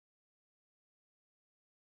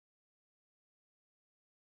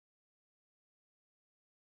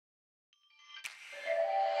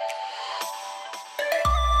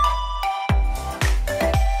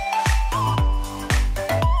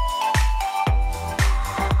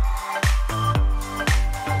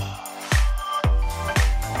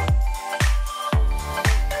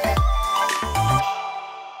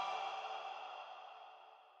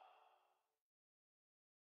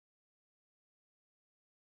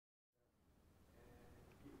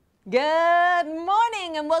Good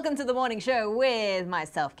morning and welcome to the morning show with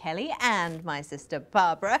myself, Kelly, and my sister,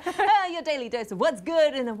 Barbara. Your daily dose of what's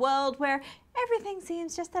good in a world where everything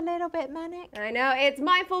seems just a little bit manic. I know, it's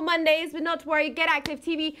Mindful Mondays, but not to worry, Get Active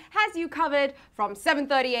TV has you covered from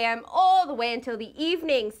 7:30 a.m. all the way until the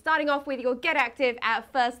evening. Starting off with your Get Active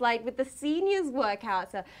at first light with the seniors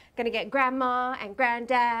workout. So, gonna get grandma and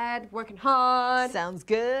granddad working hard. Sounds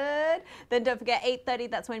good. Then don't forget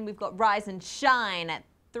 8:30, that's when we've got Rise and Shine at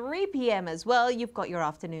 3 p.m. as well. You've got your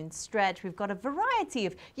afternoon stretch. We've got a variety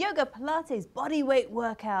of yoga, Pilates, body weight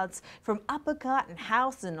workouts from Uppercut and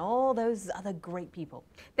House and all those other great people.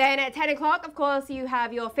 Then at 10 o'clock, of course, you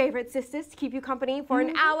have your favorite sisters to keep you company for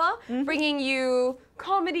an hour, bringing you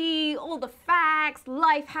comedy, all the facts,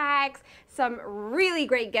 life hacks, some really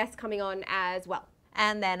great guests coming on as well.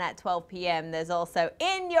 And then at 12 p.m. there's also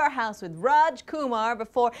In Your House with Raj Kumar.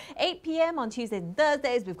 Before 8 p.m. on Tuesdays and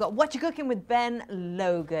Thursdays, we've got What You Cooking with Ben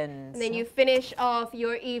Logan. And then you finish off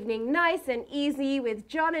your evening nice and easy with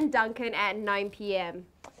John and Duncan at 9 p.m.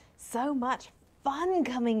 So much fun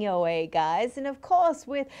coming your way, guys. And of course,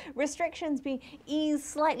 with restrictions being eased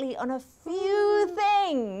slightly on a few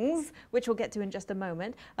things, which we'll get to in just a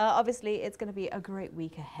moment, obviously it's going to be a great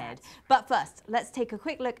week ahead. But first, let's take a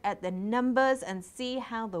quick look at the numbers and see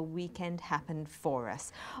how the weekend happened for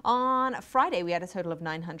us. On Friday, we had a total of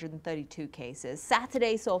 932 cases.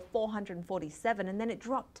 Saturday saw 447, and then it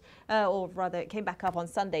dropped, or rather it came back up on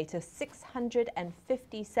Sunday to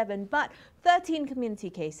 657. But 13 community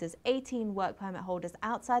cases, 18 work permit holders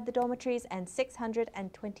outside the dormitories, and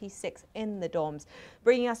 626 in the dorms,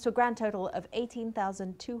 bringing us to a grand total of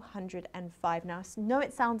 18,205. Now, I know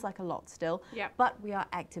it sounds like a lot still, but we are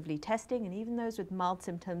actively testing, and even those with mild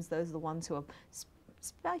symptoms, those are the ones who are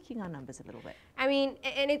spiking our numbers a little bit. I mean,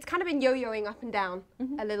 and it's kind of been yo-yoing up and down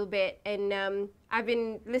a little bit, and I've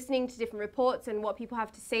been listening to different reports and what people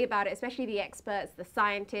have to say about it, especially the experts, the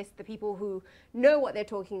scientists, the people who know what they're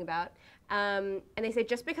talking about. And they say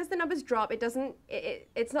just because the numbers drop,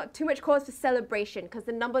 it's not too much cause for celebration, because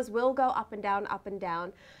the numbers will go up and down, up and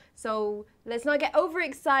down. So let's not get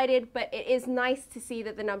overexcited, but it is nice to see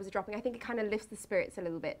that the numbers are dropping. I think it kind of lifts the spirits a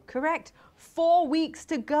little bit. Correct. 4 weeks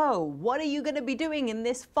to go. What are you going to be doing in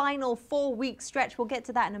this final 4-week stretch? We'll get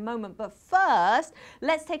to that in a moment. But first,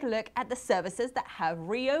 let's take a look at the services that have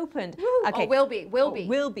reopened. Okay. Will be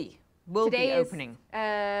opening.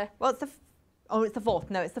 Well, it's the 4th.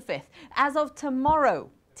 No, it's the 5th. As of tomorrow,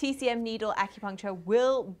 TCM needle acupuncture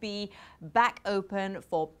will be back open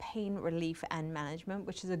for pain relief and management,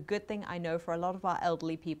 which is a good thing, I know, for a lot of our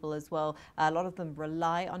elderly people as well. A lot of them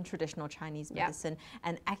rely on traditional Chinese medicine,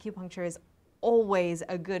 and acupuncture is always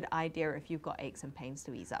a good idea if you've got aches and pains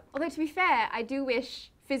to ease up. Although, to be fair, I do wish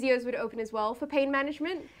physios would open as well for pain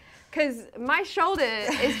management, because my shoulder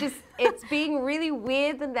is just, it's being really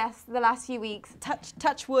weird the last few weeks.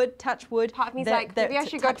 Touch wood, touch wood. Part of me's like, maybe I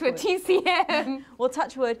should go to a TCM. Well,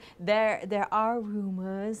 touch wood, there are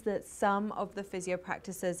rumors that some of the physio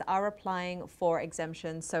practices are applying for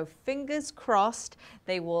exemptions. So fingers crossed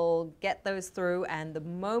they will get those through. And the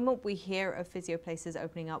moment we hear of physio places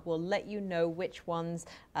opening up, we'll let you know which ones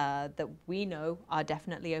that we know are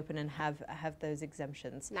definitely open and have those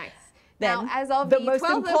exemptions. Nice. Then, now, as of the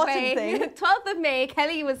 12th of May,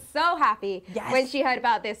 Kelly was so happy when she heard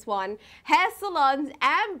about this one. Hair salons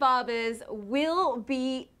and barbers will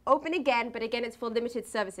be open again, but again, it's for limited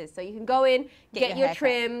services. So you can go in, get your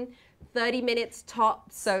trim, 30 minutes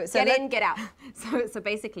tops, so get in, get out. So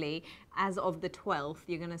basically, as of the 12th,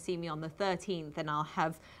 you're going to see me on the 13th, and I'll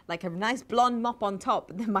have like a nice blonde mop on top,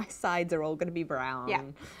 but then my sides are all going to be brown. Yeah.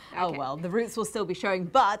 Okay. Oh well, the roots will still be showing,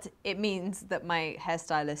 but it means that my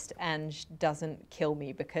hairstylist, Ange, doesn't kill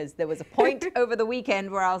me, because there was a point over the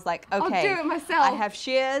weekend where I was like, okay, I'll do it myself. I have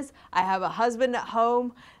shears, I have a husband at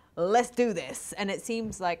home, let's do this. And it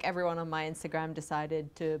seems like everyone on my Instagram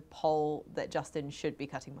decided to poll that Justin should be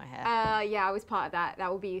cutting my hair. Yeah, I was part of that.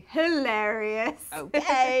 That would be hilarious.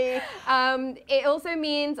 Okay. It also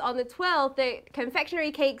means on the 12th that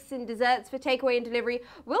confectionery cakes and desserts for takeaway and delivery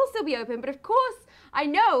will still be open. But of course, I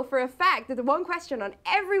know for a fact that the one question on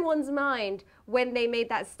everyone's mind when they made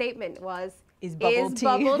that statement was, Is bubble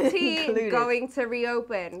tea going to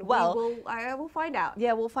reopen? Well, we'll find out.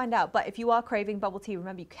 Yeah, we'll find out. But if you are craving bubble tea,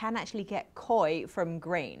 remember you can actually get koi from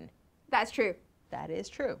grain. That's true. That is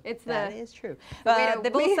true. That is true.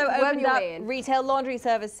 They've also opened up retail laundry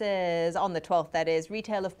services on the 12th, that is.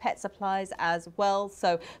 Retail of pet supplies as well.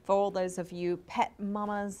 So for all those of you pet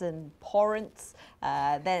mamas and parents,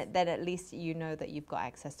 then at least you know that you've got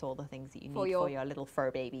access to all the things that you need for your little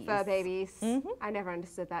fur babies. Fur babies. I never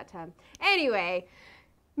understood that term. Anyway,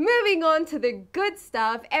 moving on to the good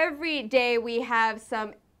stuff. Every day we have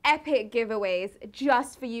some epic giveaways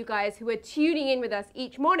just for you guys who are tuning in with us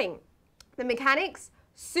each morning. The mechanics,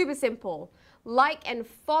 super simple. Like and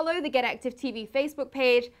follow the Get Active TV Facebook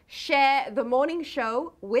page, share the morning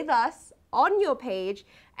show with us on your page,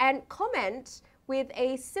 and comment with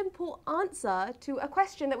a simple answer to a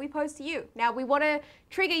question that we pose to you. Now, we want to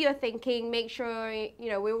trigger your thinking, make sure, you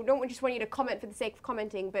know, we don't just want you to comment for the sake of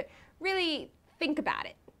commenting, but really think about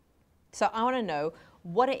it. So I want to know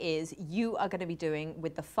what it is you are going to be doing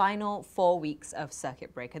with the final 4 weeks of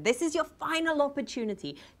Circuit Breaker. This is your final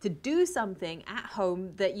opportunity to do something at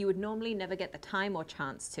home that you would normally never get the time or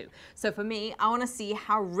chance to. So for me, I want to see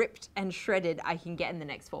how ripped and shredded I can get in the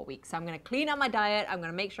next 4 weeks. So I'm going to clean up my diet. I'm going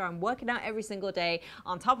to make sure I'm working out every single day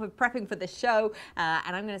on top of prepping for the show.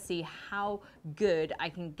 And I'm going to see how good I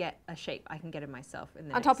can get a shape I can get in myself in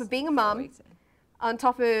the on top of being a mom. On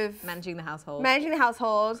top of managing the household,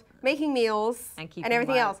 making meals, and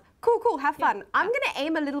everything else. Cool, have fun. Yeah. I'm going to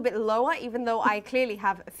aim a little bit lower, even though I clearly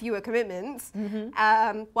have fewer commitments.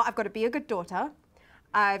 Well, I've got to be a good daughter.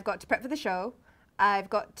 I've got to prep for the show. I've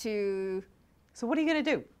got to... So what are you going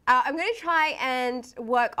to do? I'm going to try and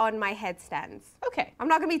work on my headstands. Okay. I'm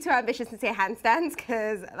not going to be too ambitious and say handstands,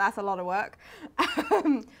 because that's a lot of work.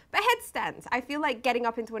 But headstands. I feel like getting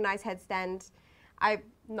up into a nice headstand, I'm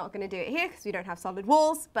not going to do it here because we don't have solid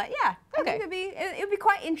walls, but yeah, okay. I think it would be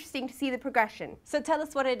quite interesting to see the progression. So tell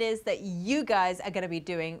us what it is that you guys are going to be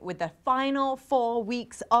doing with the final 4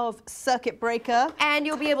 weeks of Circuit Breaker. And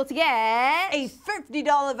you'll be able to get a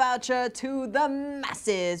 $50 voucher to the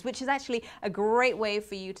masses, which is actually a great way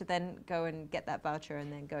for you to then go and get that voucher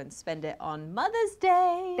and then go and spend it on Mother's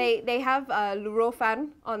Day. They have Luro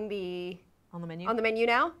fan on the menu. On the menu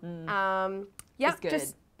now. Yeah,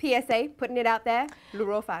 just PSA, putting it out there,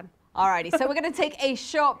 Luro fan. Alrighty, so we're going to take a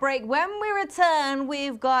short break. When we return,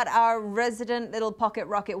 we've got our resident little pocket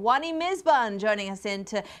rocket, Wany Misban, joining us in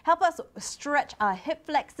to help us stretch our hip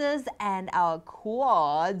flexors and our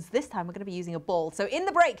quads. This time we're going to be using a ball. So in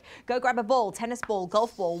the break, go grab a ball, tennis ball,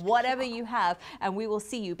 golf ball, whatever you have, and we will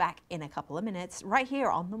see you back in a couple of minutes right here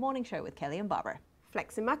on The Morning Show with Kelly and Barbara.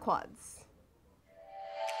 Flexing my quads.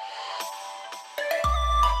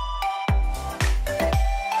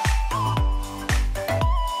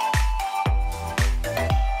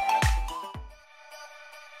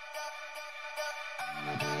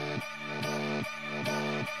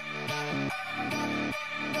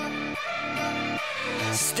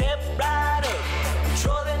 Step right up,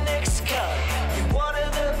 draw the next card. You're one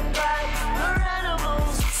of the brighter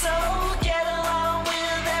animals, so get along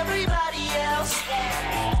with everybody else.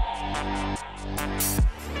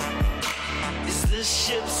 Is the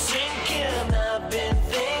ship sinking? I've been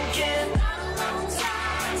thinking. Not a long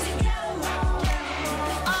time to get along.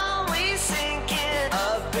 Always sinking.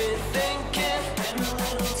 I've been thinking. Been a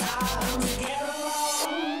little time to get along.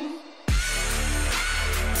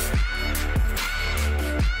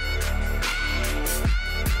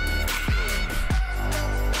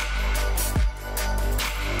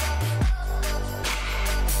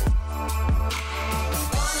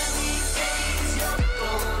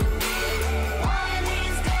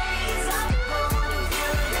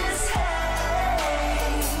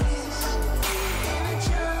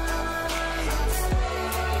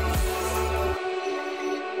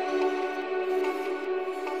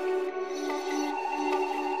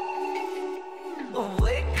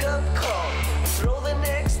 Wake up call, throw the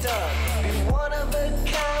next up. Be one of a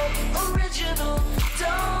kind, original.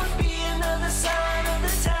 Don't be another sign of the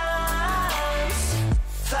times.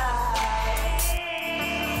 Fight.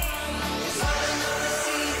 Wanna know the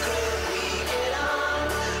secret? We get on.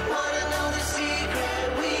 Wanna know the secret?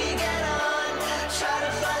 We get on. Try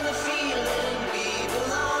to find the feeling we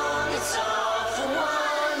belong. It's all for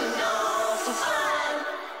one and all for fun.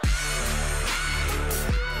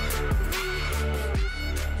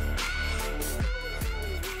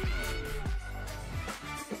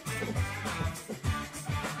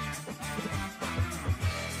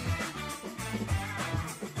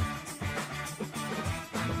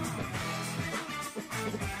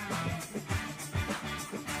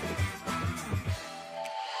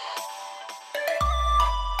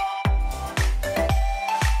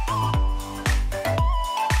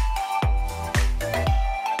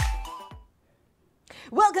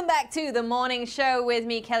 Welcome back to The Morning Show with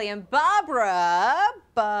me, Kelly and Barbara.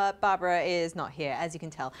 But Barbara is not here, as you can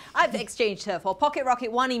tell. I've exchanged her for Pocket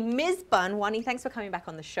Rocket Wany Misban. Wany, thanks for coming back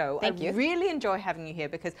on the show. Thank you. I really enjoy having you here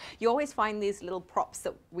because you always find these little props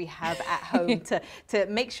that we have at home to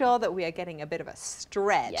make sure that we are getting a bit of a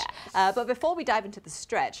stretch. Yes. But before we dive into the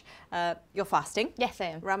stretch, you're fasting. Yes, I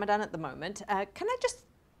am. Ramadan at the moment. Can I just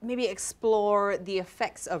maybe explore the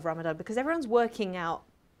effects of Ramadan? Because everyone's working out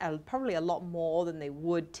probably a lot more than they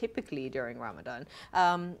would typically during Ramadan.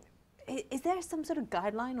 Is there some sort of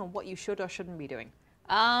guideline on what you should or shouldn't be doing?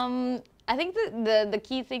 I think the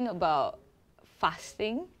key thing about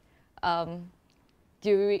fasting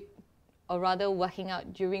during, or rather working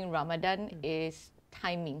out during Ramadan is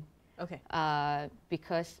timing. Okay.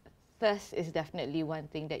 Because thirst is definitely one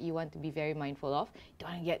thing that you want to be very mindful of. You don't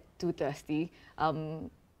want to get too thirsty.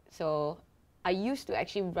 So I used to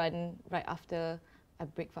actually run right after a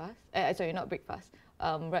breakfast. Sorry, not breakfast.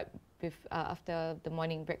 Right after the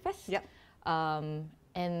morning breakfast. Yep.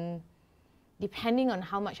 And depending on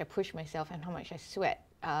how much I push myself and how much I sweat,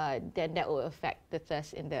 then that will affect the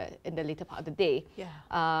thirst in the later part of the day.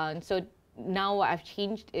 Yeah. So now what I've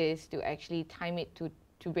changed is to actually time it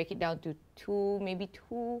to break it down to maybe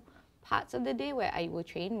two parts of the day where I will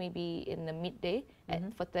train, maybe in the midday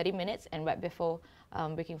for 30 minutes, and right before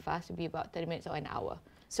breaking fast would be about 30 minutes or an hour.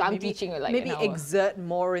 So I'm teaching you like maybe an hour. Exert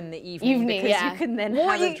more in the evening because yeah. you can then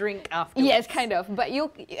have a drink afterwards. Yes, kind of. But you,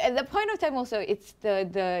 at the point of time also, it's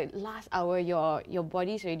the last hour your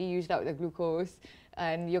body's already used out the glucose,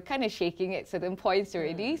 and you're kind of shaking at certain points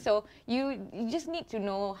already. So you just need to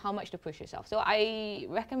know how much to push yourself. So I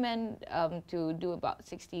recommend to do about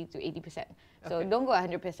 60 to 80%. So don't go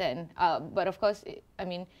 100%. But of course, I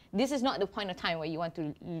mean, this is not the point of time where you want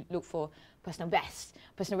to look for personal bests,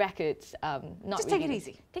 personal records. Not Just really. take it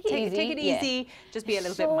easy. Take it easy. Take it easy. Just be a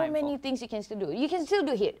little bit mindful. So many things you can still do. You can still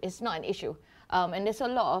do HIIT. It's not an issue. And there's a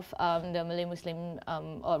lot of the Malay Muslim,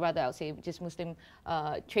 or rather I would say just Muslim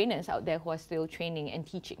trainers out there who are still training and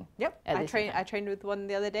teaching. Yep, at I the same time. trained with one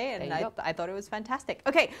the other day, and There you go. I thought it was fantastic.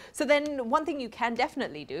 Okay, so then one thing you can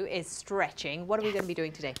definitely do is stretching. What are we going to be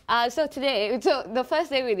doing today? So the first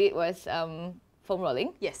day we did was foam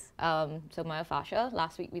rolling. Yes. So myofascia.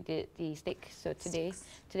 Last week we did the stick. So today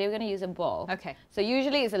we're going to use a ball. Okay. So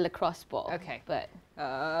usually it's a lacrosse ball. Okay. But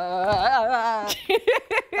that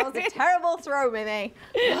was a terrible throw, Mimi.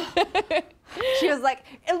 She was like,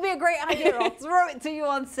 "It'll be a great idea. I'll throw it to you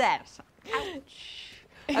on set." Ouch.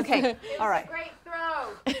 Okay. All right. Great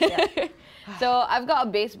throw. Yeah. So I've got a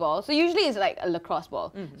baseball. So usually it's like a lacrosse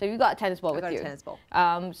ball. So you've got a tennis ball with got you. a tennis ball.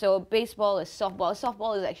 So baseball is softball.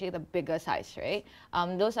 Softball is actually the bigger size, right?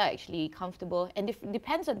 Those are actually comfortable, and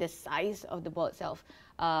depends on the size of the ball itself,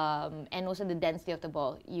 and also the density of the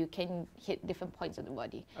ball. You can hit different points of the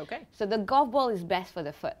body. Okay. So the golf ball is best for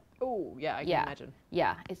the foot. Oh, yeah, I can imagine.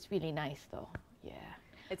 Yeah, it's really nice though. Yeah.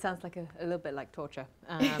 It sounds like a little bit like torture.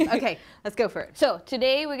 Okay, let's go for it. So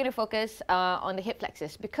today we're going to focus on the hip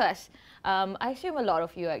flexors because I assume a lot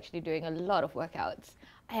of you are actually doing a lot of workouts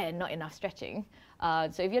and not enough stretching.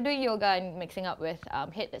 So if you're doing yoga and mixing up with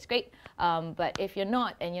HIIT, that's great. But if you're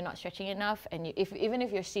not and you're not stretching enough, and even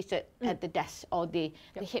if you're seated at the desk all day,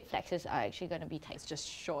 the hip flexors are actually going to be tight. It's just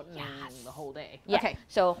shortening the whole day. Yeah. Okay.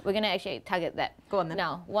 So we're going to actually target that. Go on then.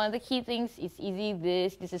 Now, one of the key things is easy.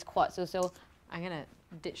 This is quads. So I'm going to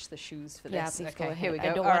ditch the shoes for Yeah, this. please Okay, go here we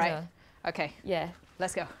ahead. I go. don't All wanna- right. Okay, yeah.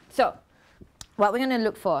 let's go. So what we're going to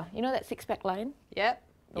look for, you know that six-pack line? Yep.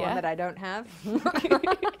 The one Yeah. that I don't have.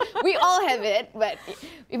 We all have it, but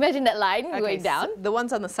imagine that line going down. So the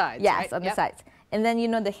ones on the sides. Yes, right? on the Yep. sides. And then you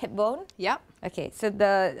know the hip bone? Yep. Okay, so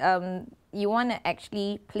the you want to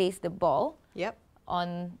actually place the ball Yep.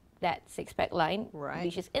 on that six-pack line, Right.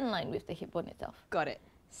 which is in line with the hip bone itself. Got it.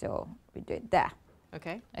 So we do it there.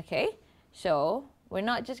 Okay. Okay, so we're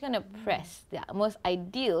not just going to press. The most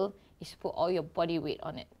ideal is to put all your body weight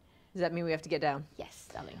on it. Does that mean we have to get down? Yes,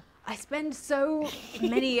 darling. I spend so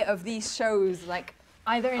many of these shows like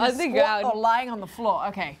either in On a the squat ground. or lying on the floor.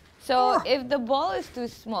 Okay. So if the ball is too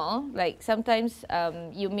small, like sometimes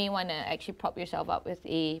you may want to actually prop yourself up with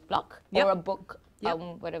a block Yep. or a book, Yep.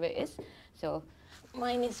 whatever it is. So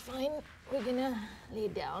mine is fine. We're gonna lay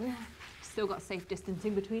down. Still got safe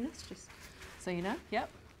distancing between us, just so you know. Yep.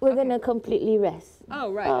 We're gonna completely rest.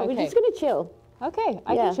 Oh, right. We're just gonna chill. Okay,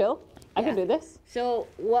 I Yeah. can chill. I can Yeah. do this. So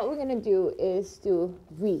what we're gonna do is to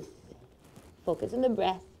breathe, focus on the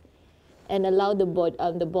breath, and allow the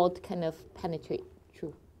ball to kind of penetrate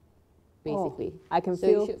through, basically. I can So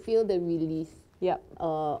you should feel the release Yep.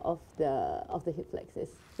 of the hip flexors,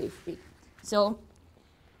 basically. So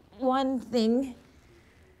one thing,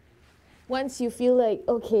 once you feel like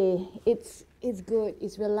okay, it's good,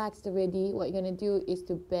 it's relaxed already, what you're gonna do is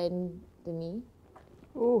to bend the knee,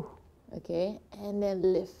 Ooh. okay, and then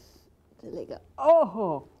lift the leg up.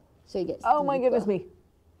 Oh. So it gets Oh my deeper. goodness me.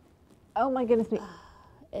 Oh my goodness me.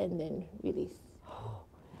 And then release.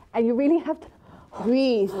 And you really have to.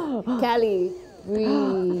 Breathe, Callie,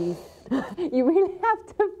 breathe. You really have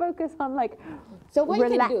to focus on like. So what you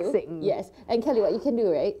can Relaxing. do, yes, and Kelly, what you can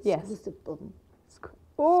do, right? Yes. Squeeze the bum,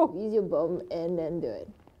 Oh. squeeze your bum, and then do it.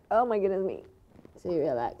 Oh my goodness me. So you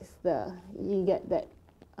relax. You get that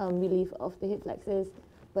relief of the hip flexors,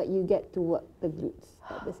 but you get to work the glutes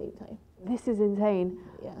at the same time. This is insane.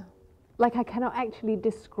 Yeah. Like I cannot actually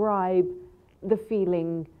describe the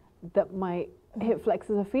feeling that my hip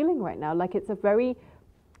flexors are feeling right now. Like it's a very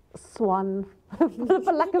swan,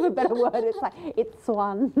 for lack of a better word, it's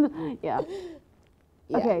swan. Yeah.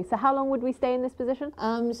 Yeah. Okay, so how long would we stay in this position?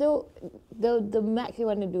 So the max you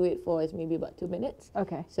want to do it for is maybe about 2 minutes.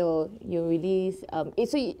 Okay. So you release.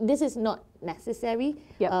 This is not necessary.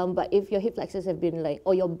 Yep. But if your hip flexors have been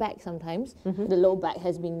or your back sometimes, the low back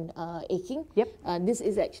has been aching. Yep. This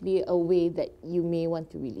is actually a way that you may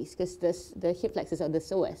want to release because the hip flexors or the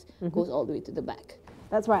psoas goes all the way to the back.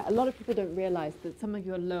 That's right. A lot of people don't realize that some of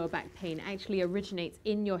your lower back pain actually originates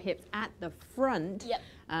in your hips at the front. Yep.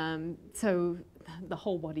 So the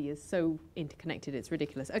whole body is so interconnected, it's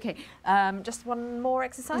ridiculous. Okay, just one more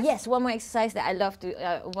exercise? Yes, one more exercise that I love to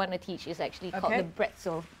want to teach is actually called the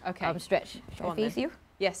pretzel stretch. Should I face you?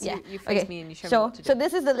 Yes, Yeah. you face me and you show me what to do. So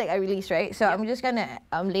this is the leg I release, right? So I'm just gonna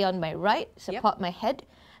lay on my right, support my head,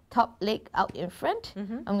 top leg out in front.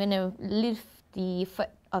 I'm gonna lift the foot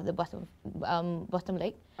of the bottom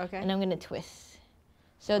leg, and I'm gonna twist.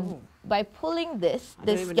 So by pulling this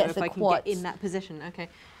gets the quads. I can get in that position. Okay.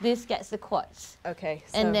 This gets the quads. Okay.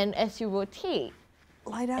 So And then as you rotate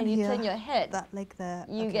lie down and you here. turn your head, That leg there.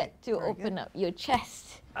 you get to open up your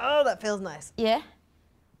chest. Oh, that feels nice. Yeah.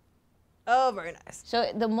 Oh, very nice.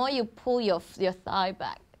 So the more you pull your thigh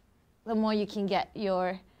back, the more you can get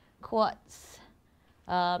your quads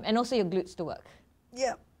and also your glutes to work.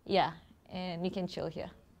 Yeah. Yeah, and you can chill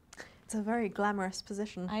here. It's a very glamorous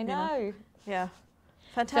position. I know. Yeah.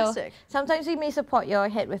 Fantastic. So sometimes you may support your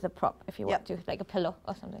head with a prop if you want to, like a pillow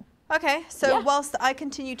or something. Okay, so whilst I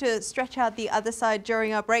continue to stretch out the other side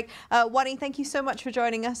during our break, Wany, thank you so much for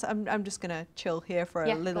joining us. I'm just going to chill here for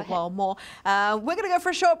a little while more. We're going to go for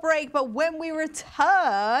a short break, but when we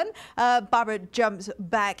return, Barbara jumps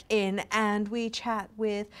back in and we chat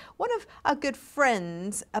with one of our good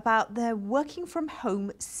friends about their working from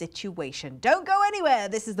home situation. Don't go anywhere.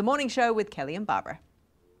 This is The Morning Show with Kelly and Barbara.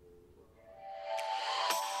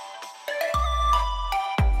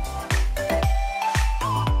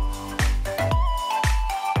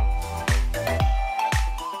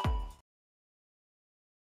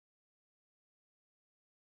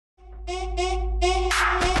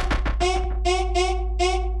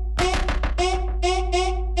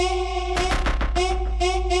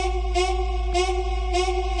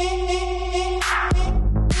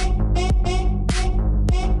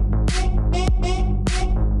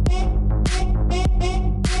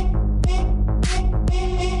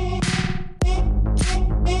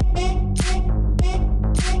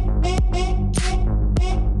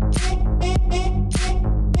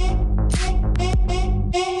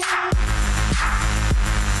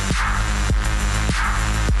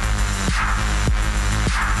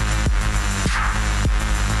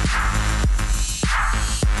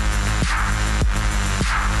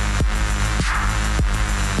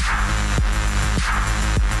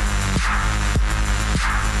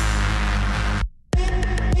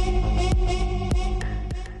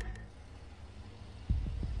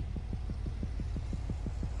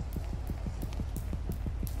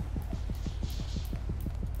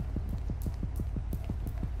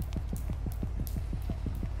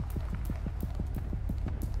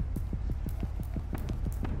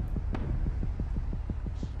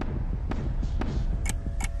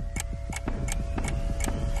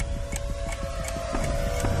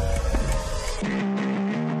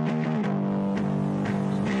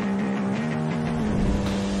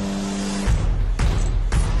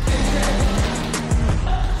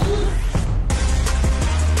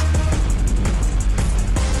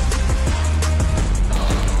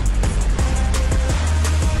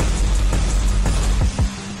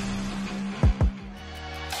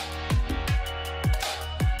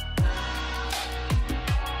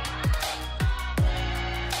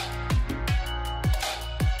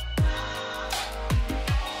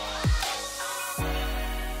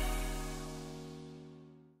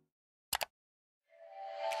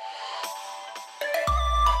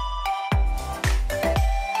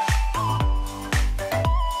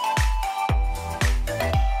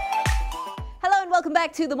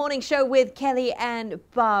 back to the morning show with Kelly and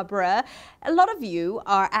Barbara. A lot of you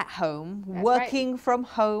are at home, working from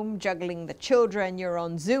home, juggling the children. You're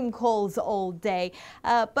on Zoom calls all day.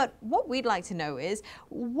 But what we'd like to know is,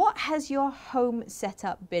 what has your home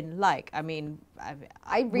setup been like? I mean,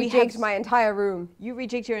 I rejigged my entire room. You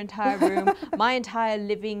rejigged your entire room. My entire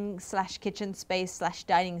living / kitchen space /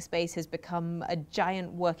 dining space has become a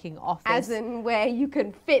giant working office. As in where you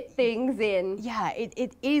can fit things in. Yeah,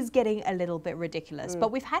 it is getting a little bit ridiculous,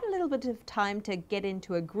 but we've had a little bit of time to get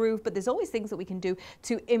into a groove, but there's always things that we can do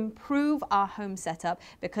to improve our home setup,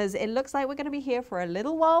 because it looks like we're going to be here for a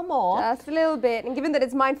little while more. Just a little bit. And given that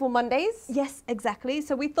it's Mindful Mondays. Yes, exactly.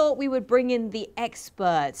 So we thought we would bring in the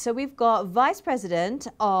experts. So we've got Vice President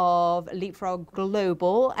of Leapfrog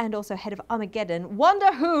Global and also Head of Armageddon,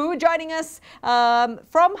 Wanda, who joining us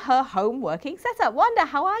from her home working setup. Wanda,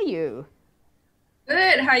 how are you?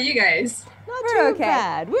 Good. How are you guys? Not We're too okay.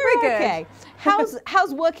 bad. We're We're good. okay.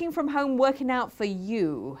 How's working from home working out for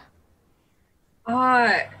you?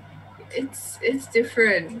 It's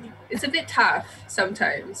different. It's a bit tough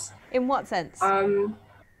sometimes. In what sense?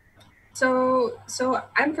 So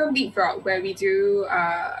I'm from Leapfrog, where we do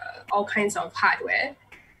all kinds of hardware.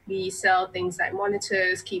 We sell things like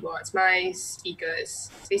monitors, keyboards, mice, speakers,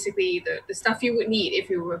 basically the stuff you would need if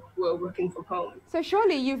you were working from home. So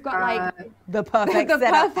surely you've got like The perfect the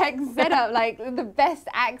setup. perfect setup, like the best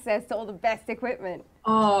access to all the best equipment.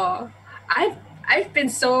 Oh, I've been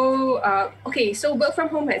so okay. So work from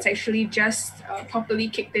home has actually just properly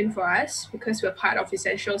kicked in for us because we're part of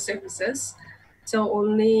essential services. So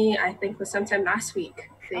only I think for sometime last week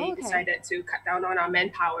they decided to cut down on our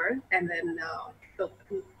manpower and then the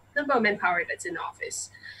number of manpower that's in the office.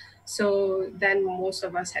 So then most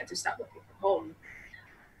of us had to start working from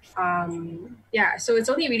home. Yeah, so it's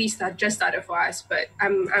only really just started for us, but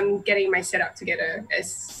I'm getting my setup together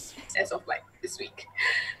as of like this week.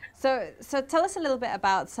 So tell us a little bit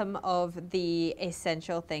about some of the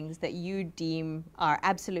essential things that you deem are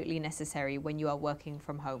absolutely necessary when you are working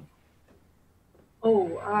from home.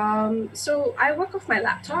 So I work off my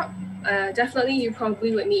laptop. Definitely you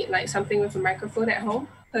probably would need like something with a microphone at home,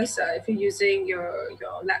 because if you're using your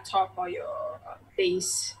laptop or your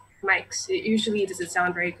base mics, it usually doesn't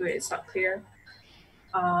sound very good. It's not clear.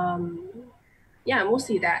 Yeah,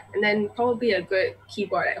 mostly that. And then probably a good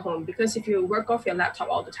keyboard at home, because if you work off your laptop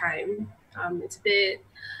all the time,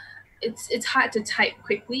 it's hard to type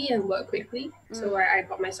quickly and work quickly. So I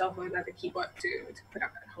got myself another keyboard to put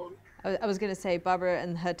up at home. I was going to say, Barbara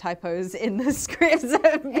and her typos in the scripts.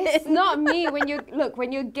 It's not me. When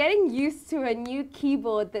you're getting used to a new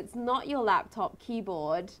keyboard that's not your laptop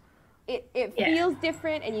keyboard, it feels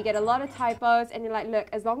different and you get a lot of typos and you're like, look,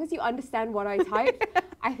 as long as you understand what I typed,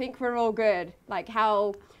 I think we're all good. Like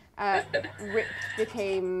how Rip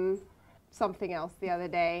became something else the other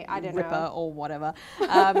day. I don't know. Ripper or whatever.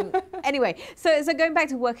 Anyway, so going back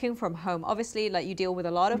to working from home, obviously, like you deal with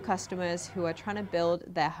a lot of customers who are trying to build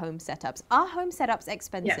their home setups. Are home setups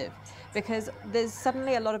expensive? Because there's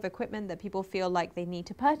suddenly a lot of equipment that people feel like they need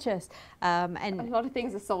to purchase. And A lot of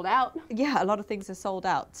things are sold out. yeah, a lot of things are sold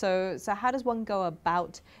out. So how does one go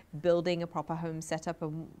about building a proper home setup,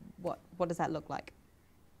 and what does that look like?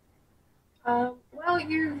 Well,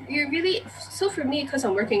 you really, so for me, because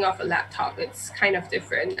I'm working off a laptop, it's kind of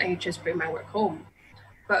different. I just bring my work home.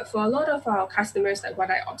 But for a lot of our customers, like what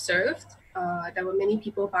I observed, there were many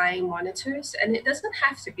people buying monitors, and it doesn't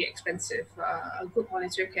have to be expensive. A good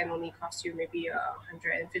monitor can only cost you maybe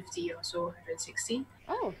 150 or so, 160.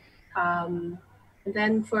 Oh. And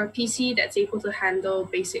then for a PC that's able to handle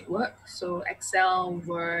basic work, so Excel,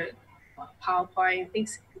 Word, PowerPoint,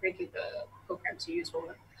 things, regular programs you use for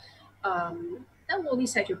work, that will only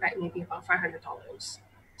set you back maybe about $500.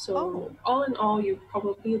 So all in all, you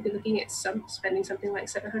probably will be looking at spending something like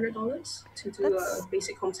 $700 to do a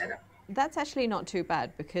basic home setup. That's actually not too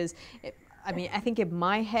bad, because I mean, I think in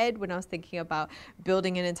my head, when I was thinking about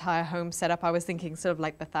building an entire home setup, I was thinking sort of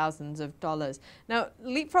like the thousands of dollars. Now,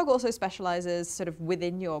 Leapfrog also specializes sort of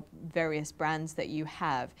within your various brands that you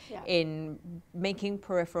have in making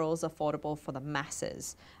peripherals affordable for the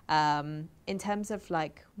masses. In terms of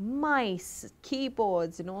like mice,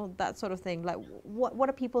 keyboards, and all that sort of thing, like what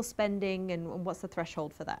are people spending, and what's the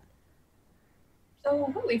threshold for that? So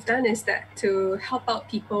what we've done is that to help out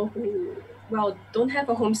people who, well, don't have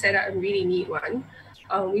a home setup and really need one,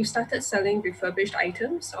 we've started selling refurbished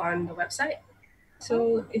items on the website.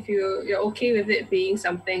 So if you're okay with it being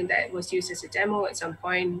something that was used as a demo at some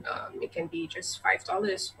point, it can be just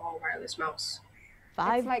 $5 for a wireless mouse.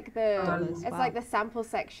 It's like the sample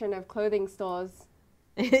section of clothing stores.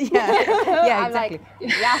 Yeah, I'm exactly. like,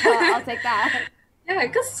 yeah, I'll take that. Yeah,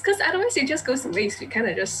 because otherwise it just goes to waste. We kind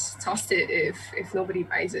of just tossed it if nobody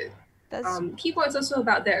buys it. That's Keyboards also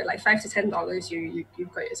about there, like $5 to $10.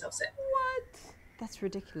 You've got yourself set. that's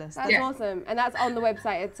ridiculous. That's awesome. And that's on the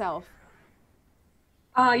website itself.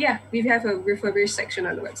 Yeah, we have a refurbished section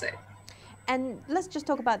on the website. And let's just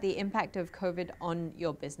talk about the impact of COVID on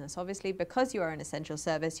your business. Obviously, because you are an essential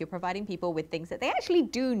service, you're providing people with things that they actually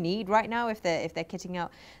do need right now if they're kitting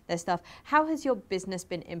out their stuff. How has your business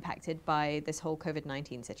been impacted by this whole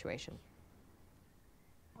COVID-19 situation?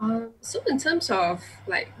 So in terms of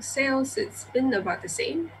like sales, it's been about the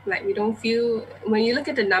same. Like we don't feel, when you look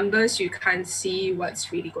at the numbers, you can't see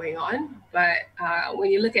what's really going on. But when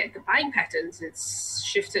you look at the buying patterns, it's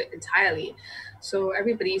shifted entirely. So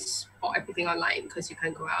everybody's bought everything online because you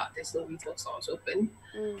can't go out. There's no retail stores open.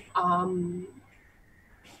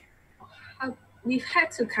 We've had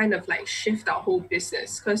to kind of like shift our whole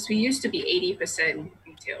business because we used to be 80%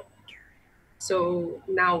 retail. So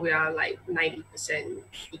now we are like 90%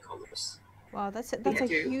 e-commerce. Wow, that's a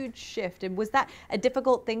huge shift. And was that a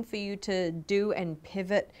difficult thing for you to do and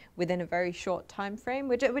pivot within a very short time frame?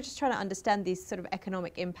 We're just trying to understand the sort of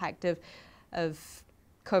economic impact of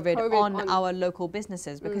COVID on our local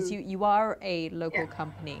businesses, because you are a local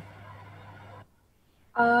company.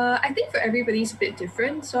 I think for everybody it's a bit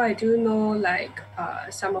different. So I do know like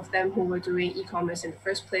some of them who were doing e-commerce in the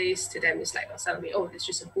first place, to them it's like suddenly, oh, it's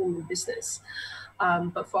just a booming business.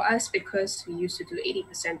 But for us, because we used to do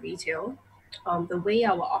 80% retail, the way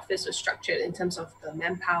our office was structured in terms of the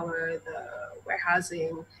manpower, the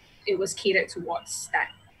warehousing, it was catered towards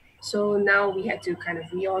that. So now we had to kind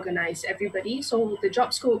of reorganize everybody. So the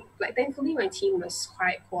job scope, like thankfully my team was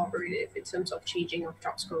quite cooperative in terms of changing of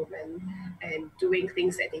job scope and doing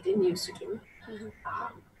things that they didn't used to do.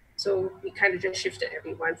 So we kind of just shifted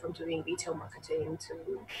everyone from doing retail marketing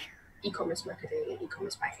to e-commerce marketing and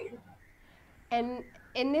e-commerce packing. And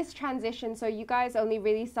in this transition, so you guys only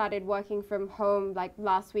really started working from home like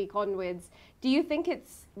last week onwards. Do you think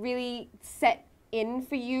it's really set in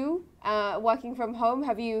for you working from home?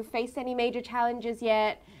 Have you faced any major challenges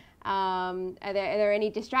yet? Are there any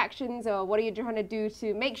distractions, or what are you trying to do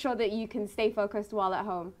to make sure that you can stay focused while at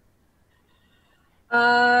home?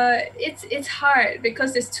 It's hard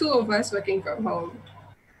because there's two of us working from home.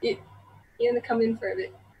 You want to come in for a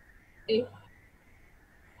bit? Hey.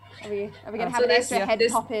 Are we going to have an extra head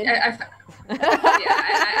pop in?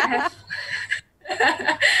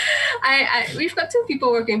 We've got two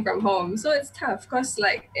people working from home, so it's tough because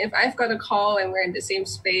like if I've got a call and we're in the same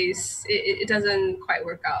space, it doesn't quite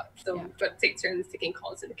work out. So we've got to take turns taking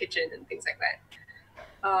calls in the kitchen and things like that.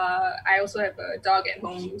 I also have a dog at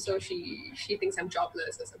home, so she thinks I'm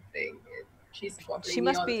jobless or something. She's She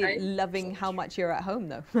must be loving how much you're at home,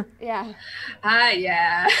 though. Yeah.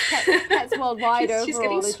 Yeah. Pets worldwide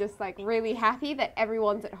overall are just like really happy that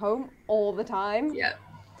everyone's at home all the time. Yeah.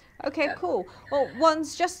 Okay, cool. Well,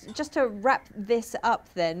 just to wrap this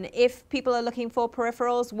up then, if people are looking for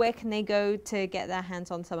peripherals, where can they go to get their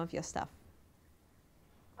hands on some of your stuff?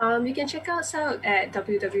 You can check us out at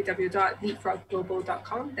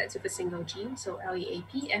www.leapfrogglobal.com. That's with a single G, so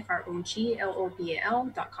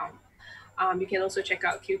LEAPFROGLOBAL.com. You can also check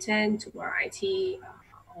out Q10, Tuber IT,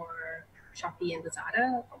 or Shopee and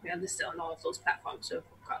Lazada. We are listed on all of those platforms, so if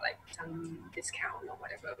we've got like some discount or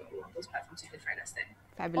whatever on all those platforms, you can find us there.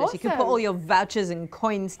 Fabulous. Awesome. You can put all your vouchers and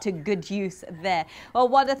coins to good use there. Well,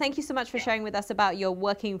 Wanda, thank you so much for sharing with us about your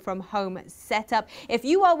working from home setup. If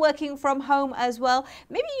you are working from home as well,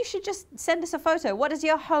 maybe you should just send us a photo. What does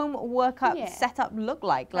your home workup setup look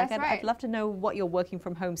like? Like, I'd love to know what your working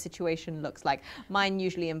from home situation looks like. Mine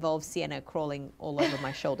usually involves Sienna crawling all over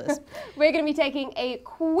my shoulders. We're going to be taking a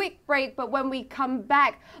quick break, but when we come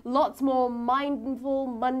back, lots more mindful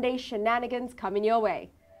Monday shenanigans coming your way.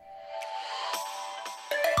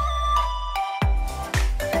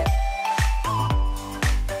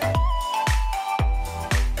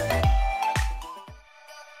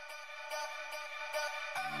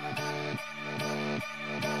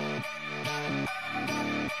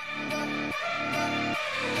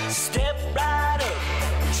 Step right up,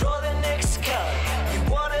 draw the next cut. You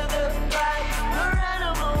water the black, we're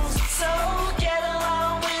animals, so get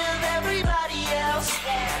along with everybody else.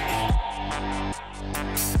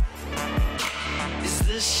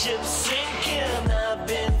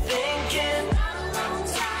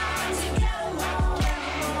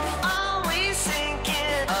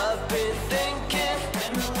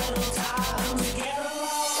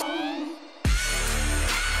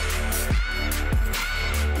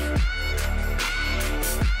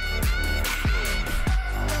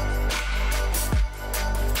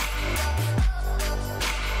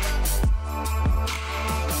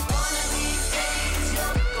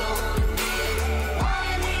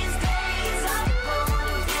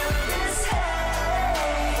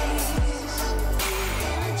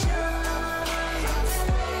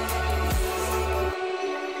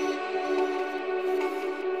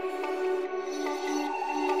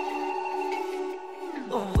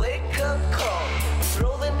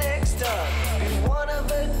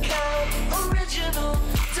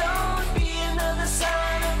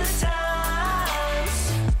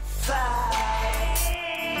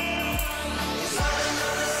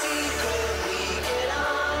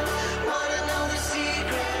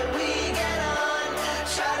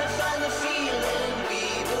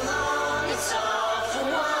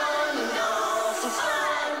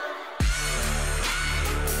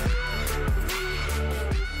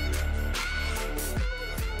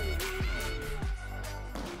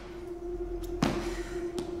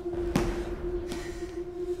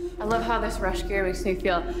 I love how this rush gear makes me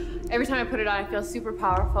feel. Every time I put it on, I feel super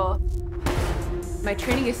powerful. My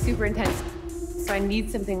training is super intense, so I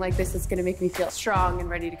need something like this that's gonna make me feel strong and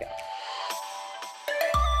ready to go.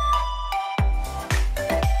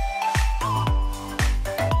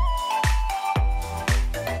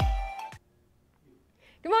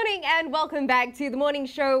 Good morning and welcome back to the morning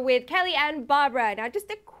show with Kelly and Barbara. Now,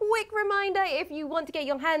 just a quick reminder, if you want to get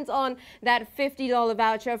your hands on that $50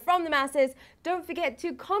 voucher from the masses, don't forget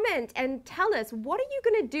to comment and tell us, what are you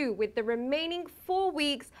going to do with the remaining 4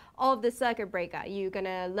 weeks of the circuit breaker? Are you going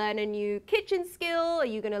to learn a new kitchen skill? Are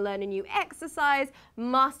you going to learn a new exercise?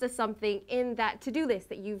 Master something in that to-do list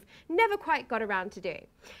that you've never quite got around to doing.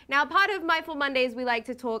 Now, part of Mindful Mondays, we like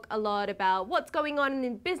to talk a lot about what's going on in the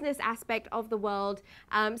business aspect of the world.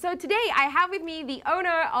 So today I have with me the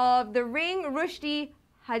owner of The Ring, Ruchdi.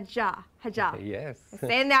 Haja. Yes.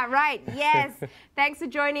 Saying that right. Yes. Thanks for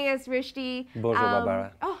joining us, Ruchdi. Bonjour,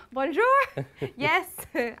 Barbara. Oh, bonjour. Yes,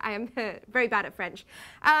 I am very bad at French.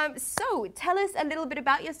 So tell us a little bit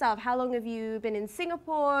about yourself. How long have you been in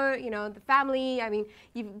Singapore? You know, the family. I mean,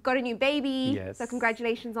 you've got a new baby. Yes. So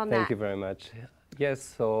congratulations on that. Thank you very much. Yes,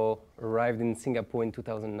 so arrived in Singapore in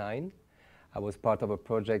 2009. I was part of a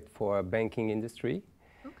project for a banking industry.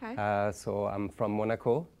 Okay. So I'm from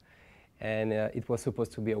Monaco. And it was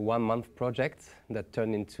supposed to be a 1-month project that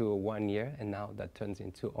turned into 1 year, and now that turns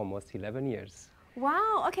into almost 11 years.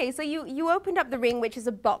 Wow, okay, so you opened up The Ring, which is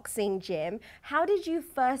a boxing gym. How did you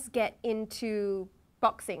first get into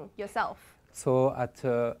boxing yourself? So at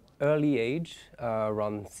an early age,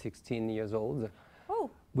 around 16 years old,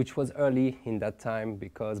 which was early in that time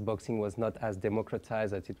because boxing was not as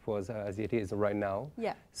democratized as it is right now.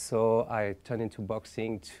 Yeah. So I turned into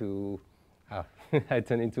boxing to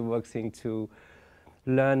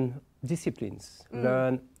learn disciplines,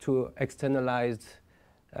 learn to externalize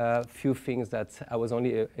a few things that I was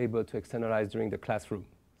only able to externalize during the classroom.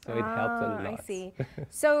 So it helped a lot. I see.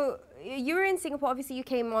 So you were in Singapore, obviously you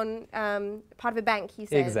came on part of a bank, you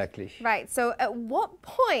said. Exactly. Right, so at what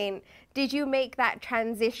point did you make that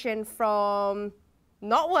transition from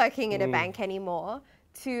not working in a bank anymore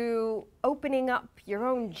to opening up your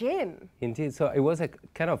own gym? Indeed, so it was a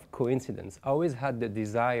kind of coincidence. I always had the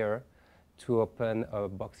desire to open a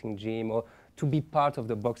boxing gym or to be part of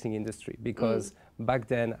the boxing industry because back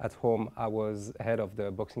then at home I was head of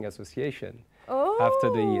the boxing association. After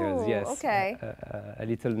the years, yes. Okay. A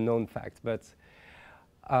little known fact, but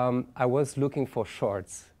I was looking for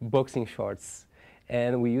shorts, boxing shorts.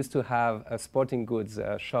 And we used to have a sporting goods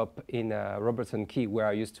shop in Robertson Quay where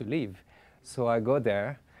I used to live. So I go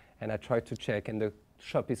there and I try to check, and the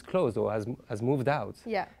shop is closed or has moved out.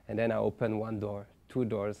 Yeah. And then I open 1 door, 2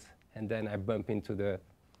 doors, and then I bump into the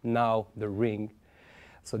Ring.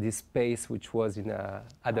 So this space which was in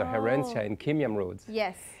Ada Herencia in Kimiam Road.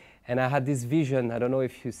 Yes. And I had this vision. I don't know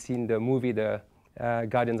if you've seen the movie, the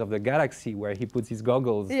Guardians of the Galaxy, where he puts his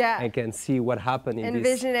goggles and can see what happened in this.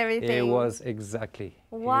 Envision everything. It was exactly.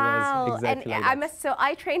 Wow. It was exactly and like that. so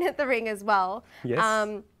I train at the Ring as well. Yes.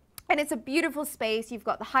 And it's a beautiful space. You've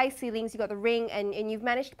got the high ceilings, you've got the ring, and you've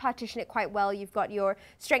managed to partition it quite well. You've got your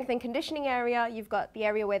strength and conditioning area, you've got the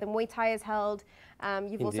area where the Muay Thai is held,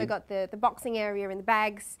 you've also got the boxing area in the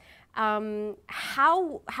bags. How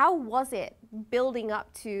was it building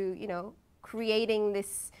up to, you know, creating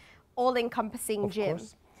this all-encompassing gym? Of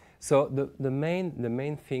course. So the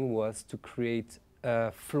main thing was to create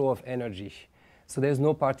a flow of energy. So there's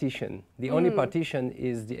no partition. The only partition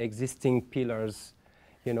is the existing pillars,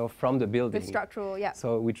 you know, from the building. The structural, yeah.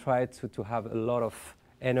 So we try to have a lot of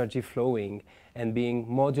energy flowing and being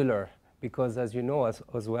modular because, as you know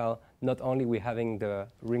as well, not only we having the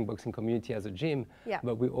ring boxing community as a gym,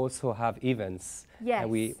 but we also have events. Yes.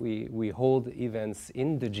 And we hold events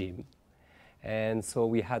in the gym. And so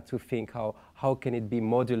we had to think how can it be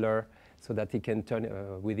modular so that it can turn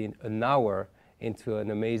within an hour into an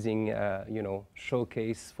amazing, you know,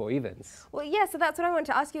 showcase for events. Well, yeah, so that's what I wanted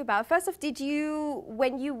to ask you about. First off, did you,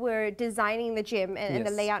 when you were designing the gym and the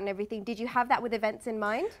layout and everything, did you have that with events in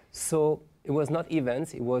mind? So it was not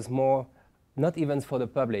events, it was more, not events for the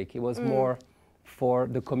public, it was more for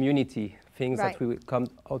the community, things that we would come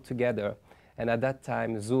all together. And at that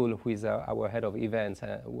time, Zul, who is our head of events,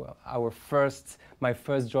 my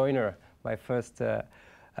first joiner, my first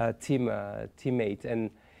teammate, and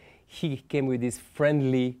he came with this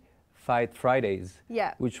friendly Fight Fridays,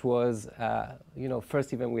 which was, you know,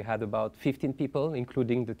 first event we had about 15 people,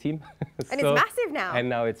 including the team. And it's massive now. And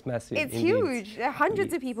now it's massive. It's indeed. huge.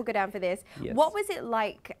 Hundreds of people go down for this. Yes. What was it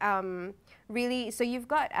like, really? So you've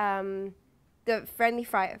got the friendly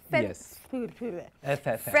Friday. Yes.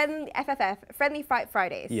 FFF. FFF, Friendly Fight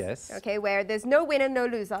Fridays. Yes. Okay, where there's no winner, no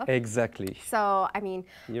loser. Exactly. So, I mean,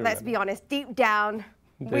 You're let's right. be honest, deep down,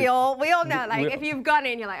 we all know, like, if you've gone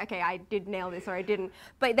in, you're like, okay, I did nail this or I didn't.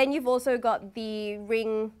 But then you've also got the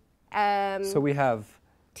ring So we have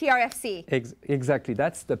TRFC. exactly,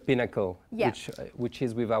 that's the pinnacle, Yeah. which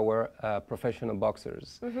is with our professional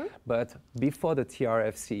boxers. But before the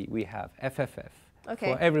TRFC, we have FFF.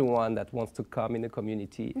 Okay. For everyone that wants to come in the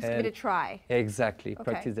community Just give it a try. Exactly, Okay.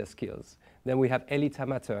 practice their skills. Then we have Elite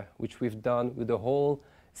Amateur, which we've done with the whole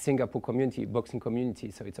Singapore community, boxing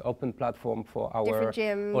community. So it's an open platform for our Different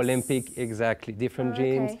gyms. Olympic, exactly, different Oh,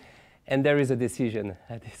 gyms. okay. And there is a decision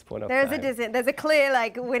at this point of There's time. there's a clear,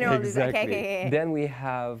 like, winner or loser. Exactly. Okay. Then we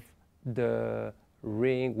have the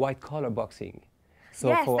ring white collar boxing. So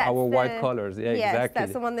Yes, for that's our white the- collars, yeah, yes, exactly.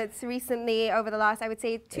 that's the one that's recently, over the last, I would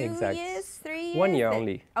say, 2 Exact. years, 3 years? 1 year that-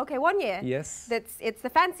 only. Okay, 1 year. Yes. It's the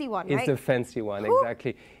fancy one, It's right? the fancy one,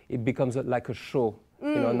 exactly. It becomes like a show,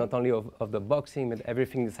 you know, not only of the boxing, but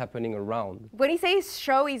everything that's happening around. When he says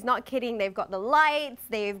show, he's not kidding. They've got the lights,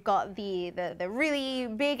 they've got the really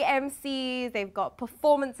big MCs, they've got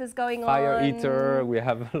performances going Fire on. eater, we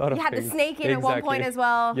have a lot of You had the things. snake in at one point Exactly. as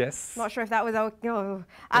well. Yes. Not sure if that was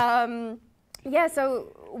yeah,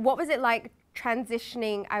 so what was it like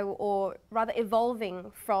transitioning or rather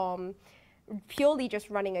evolving from purely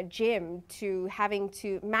just running a gym to having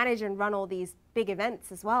to manage and run all these big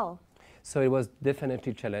events as well? So it was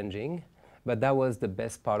definitely challenging, but that was the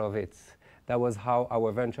best part of it. That was how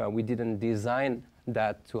our venture, we didn't design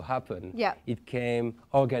that to happen. Yeah. It came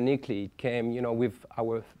organically. It came, you know, with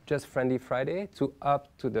our just Friendly Friday to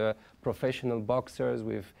up to the professional boxers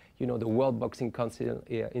with, you know, the World Boxing Council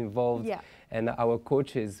involved. Yeah. And our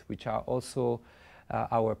coaches, which are also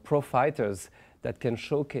our pro fighters that can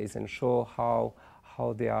showcase and show how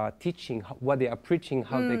they are teaching, what they are preaching,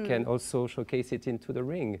 how they can also showcase it into the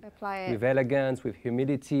ring. Apply it. With elegance, with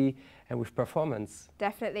humility, and with performance.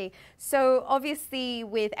 Definitely. So obviously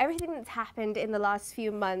with everything that's happened in the last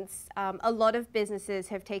few months, a lot of businesses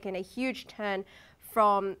have taken a huge turn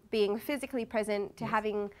from being physically present to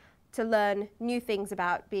having to learn new things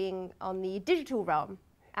about being on the digital realm.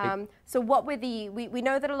 So what were we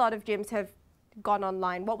know that a lot of gyms have gone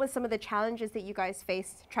online. What were some of the challenges that you guys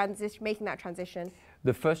faced making that transition?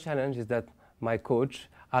 The first challenge is that my coach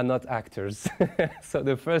are not actors. So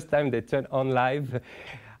the first time they turned on live,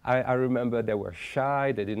 I remember they were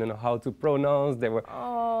shy, they didn't know how to pronounce, they were,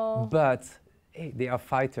 but hey, they are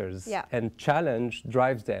fighters. Yeah. And challenge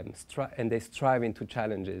drives them, and they strive into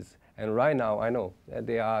challenges. And right now, I know that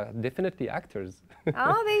they are definitely actors.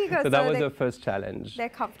 Oh, there you go. So that was the first challenge. They're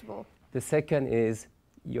comfortable. The second is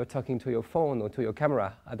you're talking to your phone or to your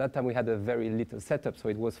camera. At that time, we had a very little setup, so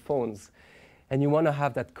it was phones. And you want to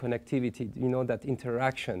have that connectivity, you know, that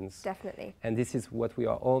interactions. Definitely. And this is what we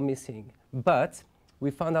are all missing. But we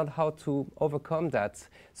found out how to overcome that.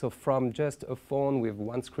 So from just a phone with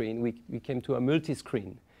one screen, we came to a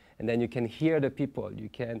multi-screen. And then you can hear the people, you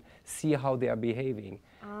can see how they are behaving.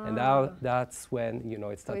 And now that's when, you know,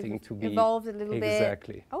 it's starting to be evolved a little bit.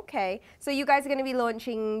 Exactly. Okay. So you guys are going to be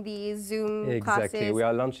launching the Zoom classes. Exactly. We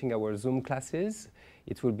are launching our Zoom classes.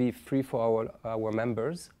 It will be free for our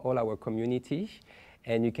members, all our community.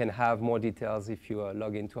 And you can have more details if you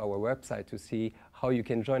log into our website to see how you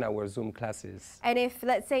can join our Zoom classes. And if,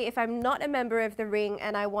 let's say, if I'm not a member of the Ring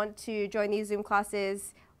and I want to join these Zoom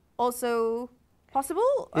classes, also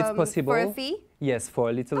possible? It's possible. For a fee? Yes, for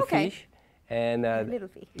a little fee. And a little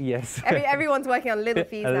fee. Yes. Everyone's working on little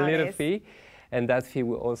fees nowadays. A little fee. And that fee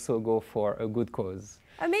will also go for a good cause.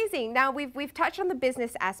 Amazing. Now, we've touched on the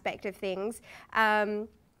business aspect of things.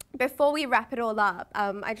 Before we wrap it all up,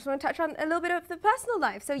 I just want to touch on a little bit of the personal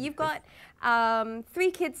life. So you've got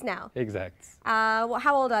 3 kids now. Exact.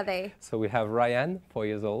 How old are they? So we have Ryan, 4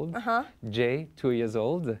 years old, Jay, 2 years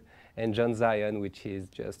old, and John Zion, which is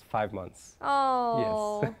just 5 months.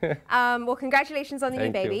 Oh. Yes. Well, congratulations on the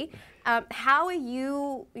new Thank baby. How are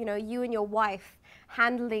you, you and your wife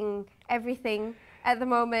handling everything at the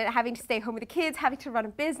moment, having to stay home with the kids, having to run a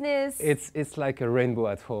business? It's like a rainbow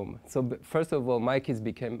at home. So first of all, my kids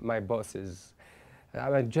became my bosses.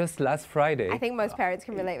 Just last Friday, I think most parents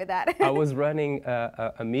can relate with that. I was running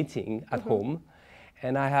a meeting at home,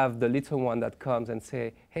 and I have the little one that comes and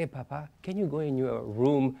say, "Hey, Papa, can you go in your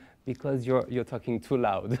room because you're talking too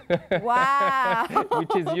loud?" Wow.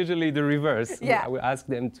 Which is usually the reverse. Yeah. We ask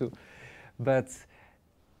them to, but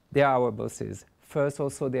they are our bosses. First,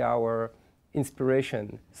 also they are our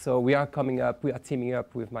inspiration. So we are teaming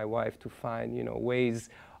up with my wife to find, ways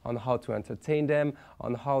on how to entertain them,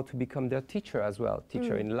 on how to become their teacher as well.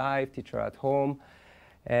 Teacher in life, teacher at home.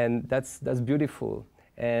 And that's beautiful.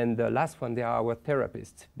 And the last one, they are our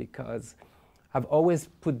therapists, because I've always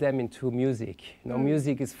put them into music. You know,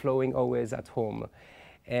 music is flowing always at home.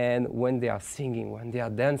 And when they are singing, when they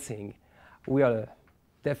are dancing, we are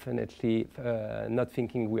definitely not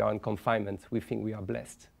thinking we are in confinement. We think we are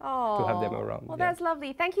blessed to have them around. Well, that's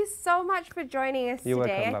lovely. Thank you so much for joining us You're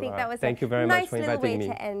today. welcome, I think Barbara. that was Thank you a very much nice for little way inviting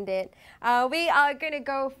me. to end it. We are going to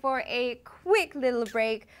go for a quick little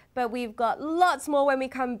break, but we've got lots more when we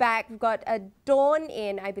come back. We've got a Dawn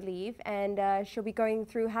in, I believe, and she'll be going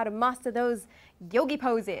through how to master those yogi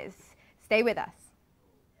poses. Stay with us.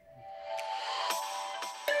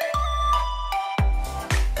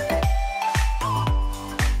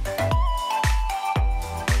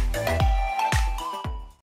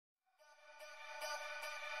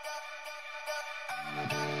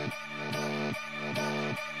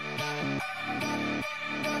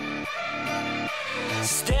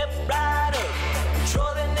 Step right up,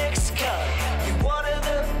 draw the next card. You one of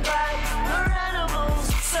the pack, we're animals,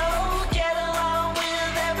 so get along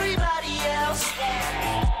with everybody else.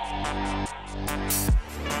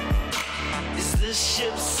 Is this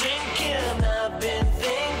ship sinking? I've been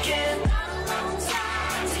thinking.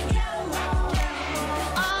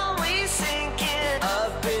 Are we sinking?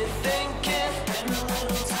 I've been thinking. Been a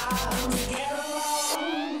little time to get along.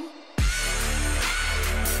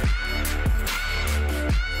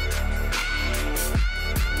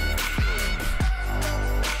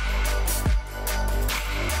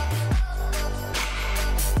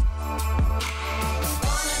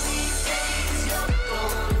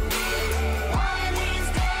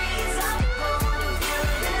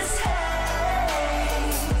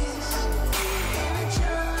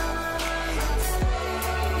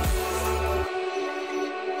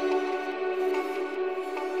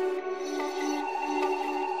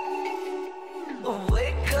 A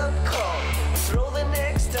wake-up call, throw the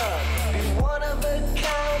next up. Be one of a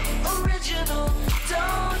kind, original.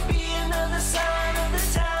 Don't be another sign of the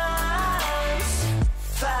times.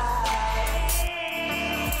 Fight.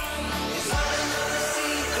 Wanna know the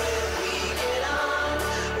secret? We get on.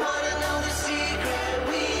 Wanna know the secret?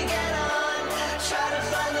 We get on. Try to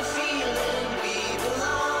find the feeling we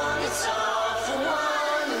belong. It's all for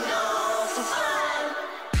one and all for fun.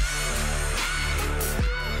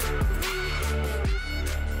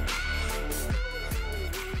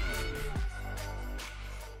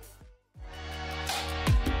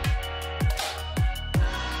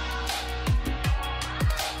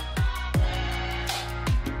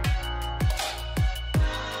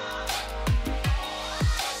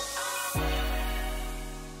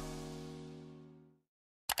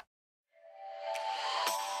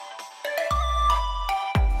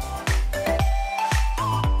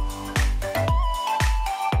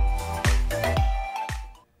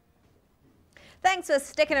 Thanks for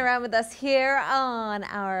sticking around with us here on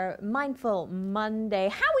our Mindful Monday.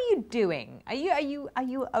 How are you doing? Are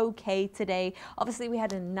you okay today? Obviously, we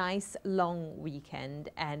had a nice long weekend,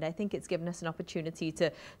 and I think it's given us an opportunity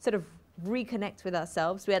to sort of reconnect with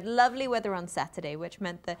ourselves. We had lovely weather on Saturday, which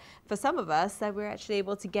meant that for some of us that we're actually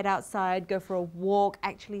able to get outside, go for a walk,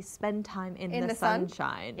 actually spend time in the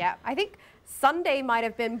sunshine. Yeah, I think Sunday might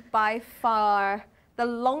have been by far the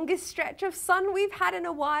longest stretch of sun we've had in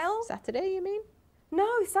a while. Saturday, you mean? No,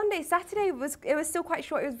 Saturday was still quite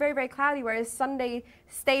short. It was very, very cloudy, whereas Sunday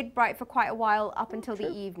stayed bright for quite a while up until the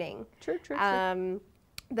evening. True.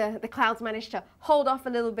 The clouds managed to hold off a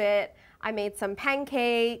little bit. I made some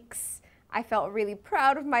pancakes. I felt really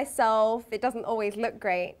proud of myself. It doesn't always look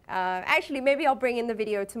great. Actually, maybe I'll bring in the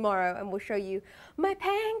video tomorrow and we'll show you my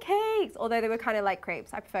pancakes, although they were kind of like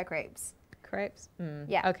crepes. I prefer crepes. Crepes?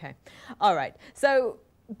 Yeah. Okay. All right. So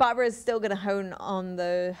Barbara is still going to hone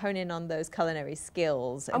in on those culinary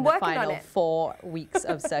skills in I'm the working on final it. 4 weeks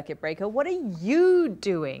of Circuit Breaker. What are you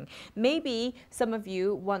doing? Maybe some of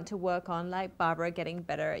you want to work on, like Barbara, getting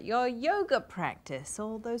better at your yoga practice,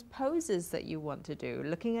 all those poses that you want to do,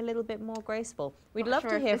 looking a little bit more graceful. We'd love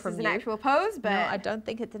to hear from you. This is an actual pose, but No, I don't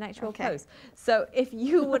think it's an actual pose. So if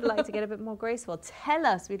you would like to get a bit more graceful, tell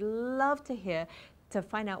us. We'd love to hear, to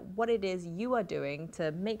find out what it is you are doing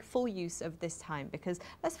to make full use of this time, because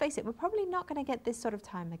let's face it, we're probably not going to get this sort of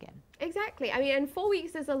time again. Exactly. I mean, and 4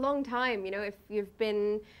 weeks is a long time. You know, if you've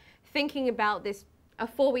been thinking about this, a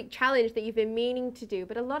 4-week challenge that you've been meaning to do,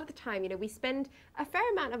 but a lot of the time, you know, we spend a fair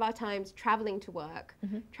amount of our times traveling to work,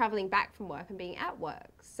 traveling back from work and being at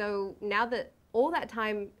work. So now that all that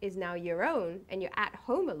time is now your own and you're at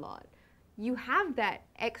home a lot, you have that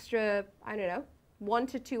extra, I don't know, 1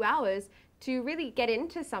 to 2 hours to really get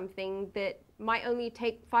into something that might only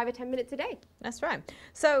take 5 or 10 minutes a day. That's right.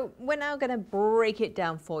 So we're now going to break it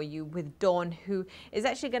down for you with Dawn, who is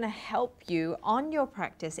actually going to help you on your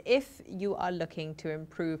practice if you are looking to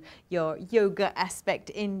improve your yoga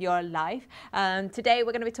aspect in your life. Today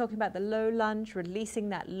we're going to be talking about the low lunge, releasing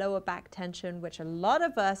that lower back tension, which a lot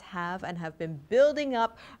of us have and have been building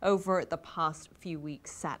up over the past few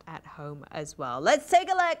weeks sat at home as well. Let's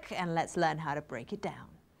take a look and let's learn how to break it down.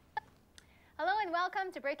 Hello and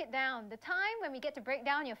welcome to Break It Down, the time when we get to break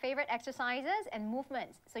down your favorite exercises and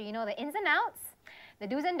movements so you know the ins and outs, the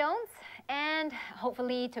do's and don'ts, and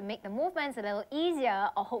hopefully to make the movements a little easier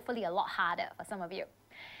or hopefully a lot harder for some of you.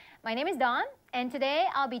 My name is Dawn, and today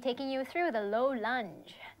I'll be taking you through the low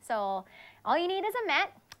lunge. So all you need is a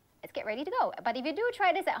mat. Let's get ready to go. But if you do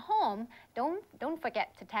try this at home, don't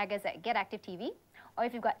forget to tag us at Get Active TV, or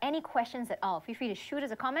if you've got any questions at all, feel free to shoot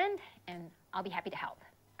us a comment and I'll be happy to help.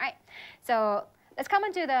 All right, so let's come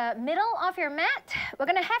into the middle of your mat. We're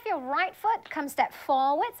going to have your right foot come step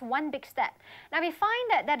forwards, one big step. Now, if you find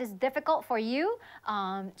that that is difficult for you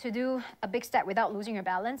to do a big step without losing your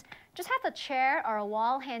balance, just have a chair or a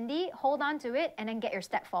wall handy, hold on to it, and then get your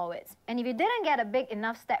step forwards. And if you didn't get a big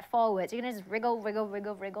enough step forwards, you're going to just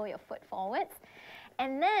wriggle your foot forwards.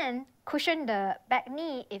 And then cushion the back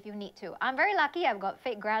knee if you need to. I'm very lucky I've got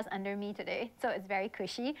fake grass under me today, so it's very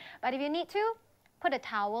cushy. But if you need to, put a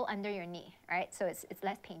towel under your knee, right? So it's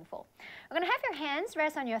less painful. We're gonna have your hands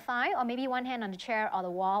rest on your thigh or maybe one hand on the chair or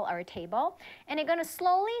the wall or a table. And you're gonna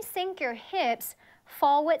slowly sink your hips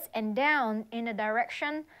forwards and down in the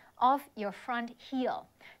direction of your front heel.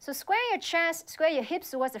 So square your chest, square your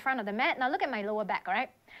hips towards the front of the mat. Now look at my lower back, all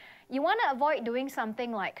right? You wanna avoid doing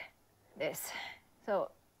something like this.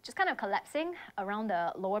 So just kind of collapsing around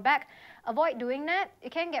the lower back. Avoid doing that.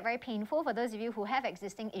 It can get very painful for those of you who have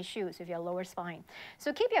existing issues with your lower spine.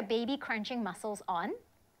 So keep your baby crunching muscles on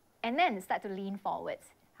and then start to lean forwards.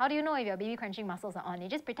 How do you know if your baby crunching muscles are on? You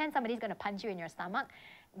just pretend somebody's going to punch you in your stomach.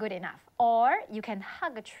 Good enough. Or you can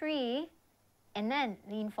hug a tree and then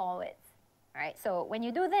lean forwards. All right, so when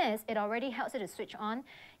you do this, it already helps you to switch on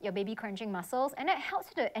your baby crunching muscles, and it helps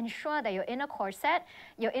you to ensure that your inner corset,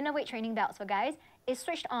 your inner weight training belts for guys, is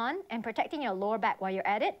switched on and protecting your lower back while you're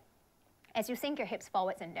at it as you sink your hips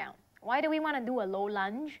forwards and down. Why do we want to do a low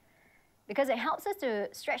lunge? Because it helps us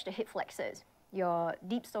to stretch the hip flexors, your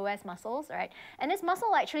deep psoas muscles, right? And this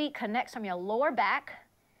muscle actually connects from your lower back,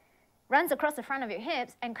 runs across the front of your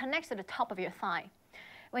hips, and connects to the top of your thigh.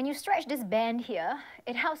 When you stretch this band here,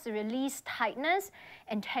 it helps to release tightness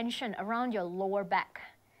and tension around your lower back.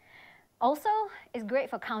 Also, it's great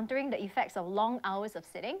for countering the effects of long hours of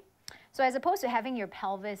sitting. So as opposed to having your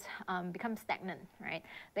pelvis become stagnant, right?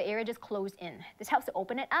 The area just closed in. This helps to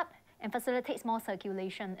open it up and facilitates more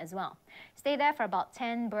circulation as well. Stay there for about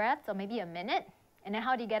 10 breaths or maybe a minute. And then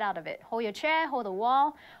how do you get out of it? Hold your chair, hold the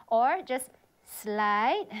wall, or just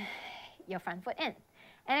slide your front foot in.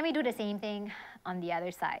 And then we do the same thing on the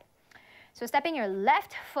other side. So stepping your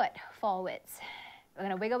left foot forwards. We're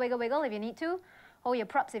gonna wiggle if you need to. Hold your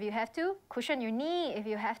props if you have to. Cushion your knee if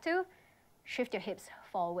you have to. Shift your hips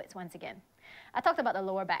forwards once again. I talked about the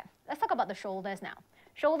lower back. Let's talk about the shoulders now.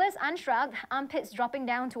 Shoulders unshrugged, armpits dropping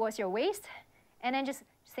down towards your waist, and then just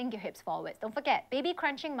sink your hips forwards. Don't forget, baby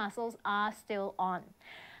crunching muscles are still on.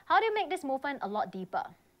 How do you make this movement a lot deeper?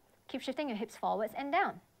 Keep shifting your hips forwards and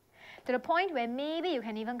down, to the point where maybe you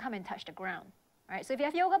can even come and touch the ground. All right, so if you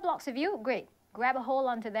have yoga blocks with you, great. Grab a hold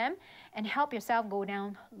onto them and help yourself go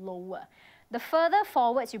down lower. The further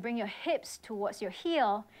forwards you bring your hips towards your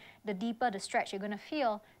heel, the deeper the stretch you're going to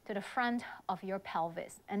feel to the front of your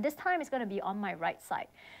pelvis. And this time it's going to be on my right side.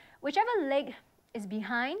 Whichever leg is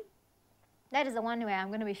behind, that is the one where I'm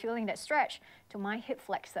going to be feeling that stretch to my hip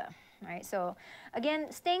flexor. Right? So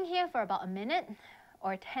again, staying here for about a minute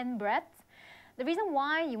or 10 breaths. The reason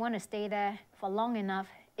why you want to stay there for long enough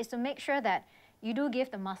is to make sure that you do give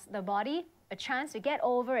the body a chance to get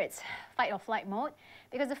over its fight or flight mode,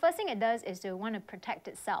 because the first thing it does is to want to protect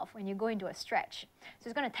itself when you go into a stretch. So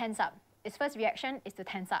it's going to tense up. Its first reaction is to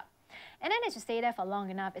tense up. And then as you stay there for long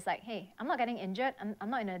enough, it's like, hey, I'm not getting injured. I'm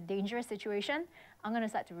not in a dangerous situation. I'm going to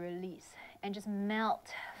start to release and just melt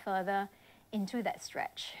further into that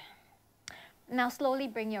stretch. Now slowly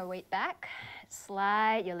bring your weight back.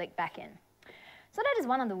 Slide your leg back in. So that is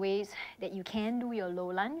one of the ways that you can do your low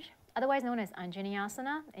lunge, otherwise known as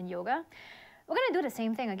Anjaneyasana in yoga. We're going to do the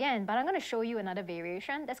same thing again, but I'm going to show you another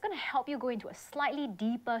variation that's going to help you go into a slightly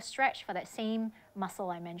deeper stretch for that same muscle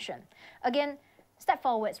I mentioned. Again, step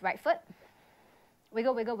forwards, right foot.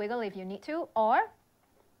 Wiggle if you need to, or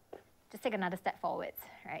just take another step forwards,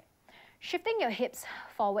 right? Shifting your hips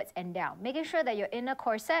forwards and down, making sure that your inner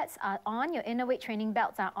corsets are on, your inner weight training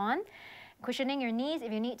belts are on, cushioning your knees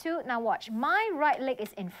if you need to. Now watch, my right leg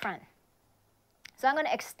is in front. So I'm going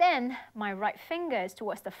to extend my right fingers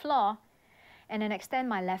towards the floor and then extend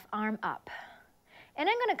my left arm up. And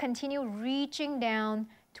I'm going to continue reaching down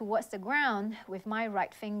towards the ground with my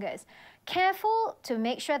right fingers. Careful to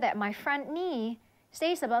make sure that my front knee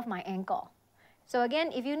stays above my ankle. So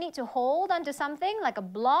again, if you need to hold onto something like a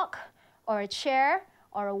block or a chair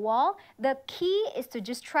or a wall, the key is to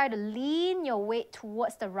just try to lean your weight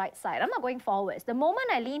towards the right side. I'm not going forwards. The moment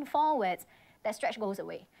I lean forwards, that stretch goes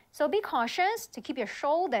away. So be cautious to keep your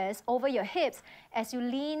shoulders over your hips as you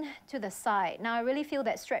lean to the side. Now I really feel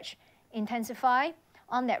that stretch intensify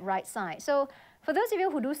on that right side. So for those of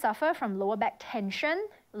you who do suffer from lower back tension,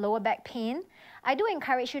 lower back pain, I do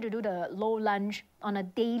encourage you to do the low lunge on a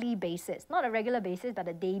daily basis. Not a regular basis, but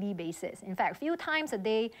a daily basis. In fact, a few times a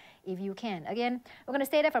day if you can. Again, we're going to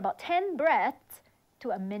stay there for about 10 breaths to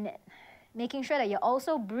a minute, making sure that you're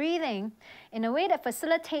also breathing in a way that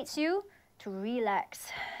facilitates you to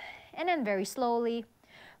relax. And then very slowly,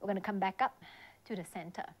 we're going to come back up to the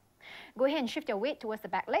center. Go ahead and shift your weight towards the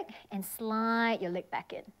back leg and slide your leg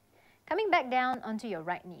back in. Coming back down onto your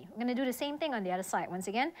right knee. We're going to do the same thing on the other side. Once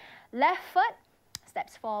again, left foot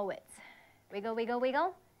steps forwards. Wiggle, wiggle,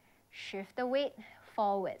 wiggle. Shift the weight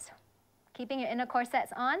forwards. Keeping your inner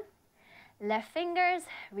corsets on. Left fingers,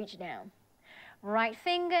 reach down. Right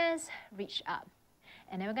fingers, reach up.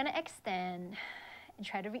 And then we're going to extend and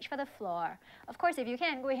try to reach for the floor. Of course, if you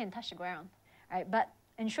can, go ahead and touch the ground. All right, but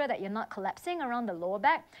ensure that you're not collapsing around the lower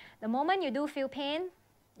back. The moment you do feel pain,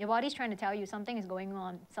 your body's trying to tell you something is going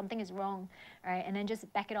on, something is wrong, all right? And then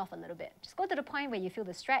just back it off a little bit. Just go to the point where you feel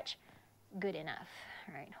the stretch. Good enough,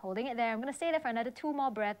 all right? Holding it there. I'm going to stay there for another 2 more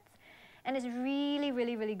breaths. And it's really,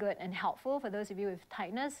 really, really good and helpful for those of you with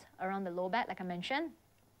tightness around the lower back, like I mentioned.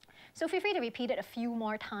 So feel free to repeat it a few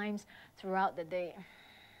more times throughout the day.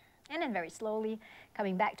 And then very slowly,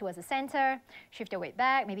 coming back towards the center, shift your weight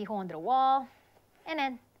back, maybe hold onto the wall, and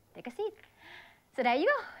then take a seat. So there you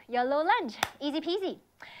go, your low lunge, easy peasy.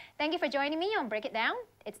 Thank you for joining me on Break It Down.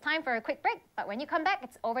 It's time for a quick break, but when you come back,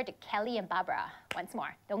 it's over to Kelly and Barbara once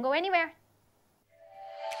more. Don't go anywhere.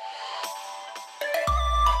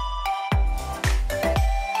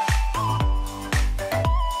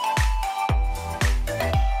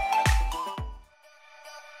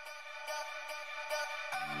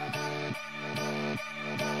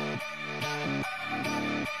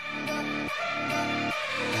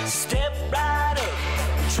 Step right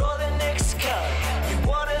up, draw the next card. You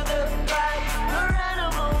water the pipe, we're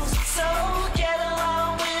animals, so get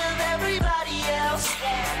along with everybody else.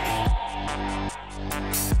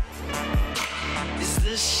 Is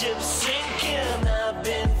this ship sinking? I've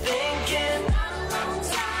been thinking.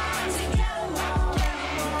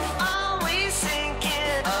 Are we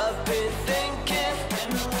sinking? I've been thinking.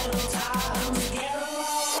 Been a little time to get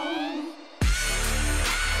along.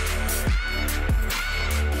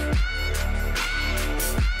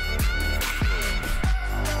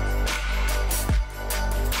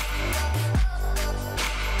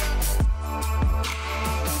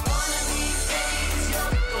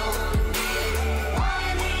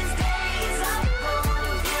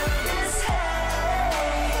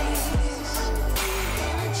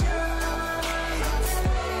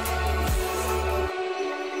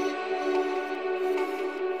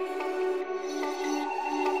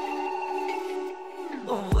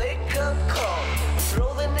 Wake up call,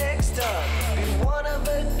 throw the next up. Be one of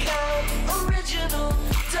a kind, original.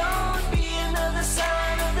 Don't be another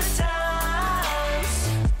sign of the times.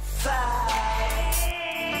 Fight.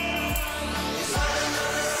 Wanna know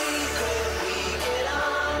the secret? We get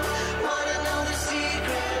on. Wanna know the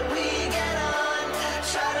secret? We get on.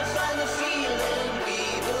 Try to find the feeling we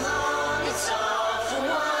belong. It's all for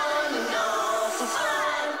one and all for fun.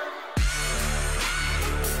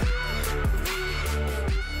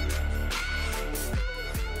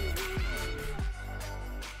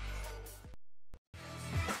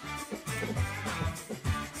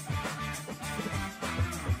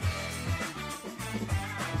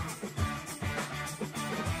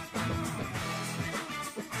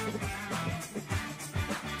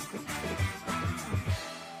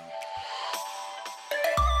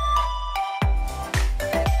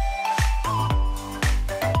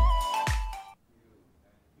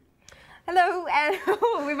 Hello, and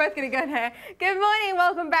we're both going to go there. Good morning,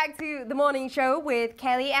 welcome back to the morning show with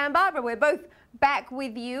Kelly and Barbara. We're both back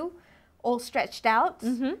with you, all stretched out.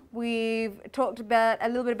 We've talked about a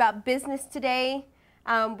little bit about business today,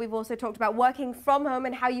 We've also talked about working from home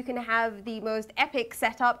and how you can have the most epic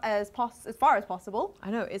setup as far as possible.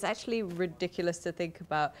 I know, it's actually ridiculous to think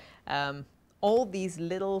about all these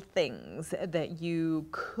little things that you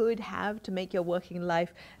could have to make your working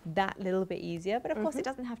life that little bit easier. But of course, it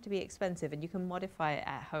doesn't have to be expensive, and you can modify it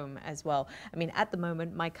at home as well. I mean, at the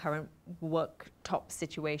moment, my current worktop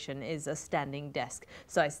situation is a standing desk.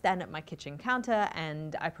 So I stand at my kitchen counter,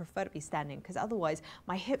 and I prefer to be standing because otherwise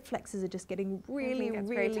my hip flexors are just getting really,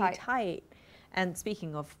 really tight. And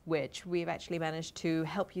speaking of which, we've actually managed to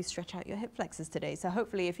help you stretch out your hip flexors today. So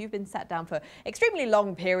hopefully if you've been sat down for extremely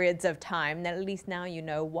long periods of time, then at least now you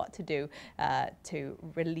know what to do to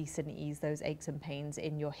release and ease those aches and pains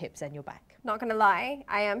in your hips and your back. Not gonna lie,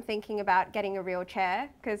 I am thinking about getting a real chair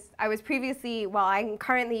because I was previously, well, I'm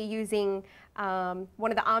currently using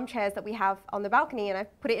one of the armchairs that we have on the balcony, and I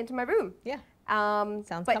put it into my room. Yeah, sounds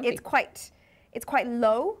but comfy. it's quite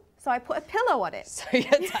low. So I put a pillow on it. So you're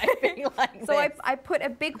typing like this. So I put a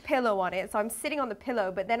big pillow on it. So I'm sitting on the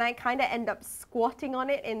pillow, but then I kind of end up squatting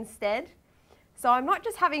on it instead. So I'm not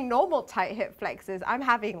just having normal tight hip flexors. I'm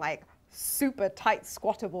having like super tight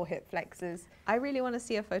squattable hip flexors. I really want to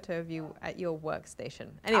see a photo of you at your workstation.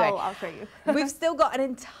 Anyway, I'll show you. We've still got an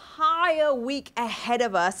entire week ahead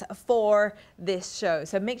of us for this show.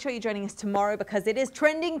 So make sure you're joining us tomorrow because it is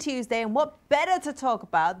Trending Tuesday. And what better to talk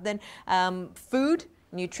about than food,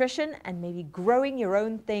 nutrition, and maybe growing your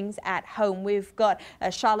own things at home. We've got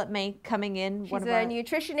Charlotte May coming in. She's a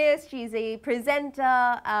nutritionist, she's a presenter,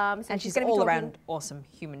 and she's an all-around awesome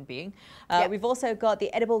human being. We've also got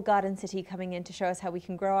the Edible Garden City coming in to show us how we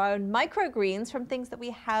can grow our own microgreens from things that we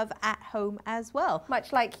have at home as well.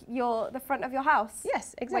 Much like the front of your house.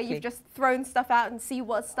 Yes, exactly. Where you've just thrown stuff out and see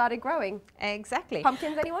what's started growing. Exactly.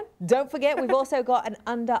 Pumpkins, anyone? Don't forget, we've also got an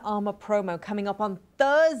Under Armour promo coming up on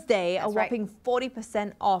Thursday, a whopping 40%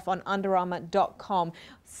 off on underarmour.com.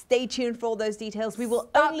 Stay tuned for all those details. We will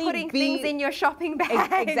start putting things in your shopping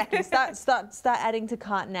bag. Exactly. Start adding to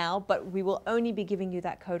cart now, but we will only be giving you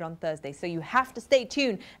that code on Thursday. So you have to stay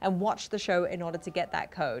tuned and watch the show in order to get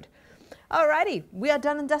that code. Alrighty, we are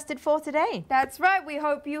done and dusted for today. That's right. We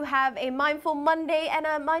hope you have a mindful Monday and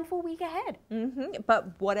a mindful week ahead.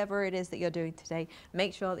 But whatever it is that you're doing today,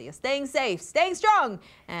 make sure that you're staying safe, staying strong,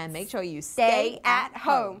 and make sure you stay at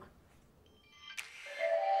home.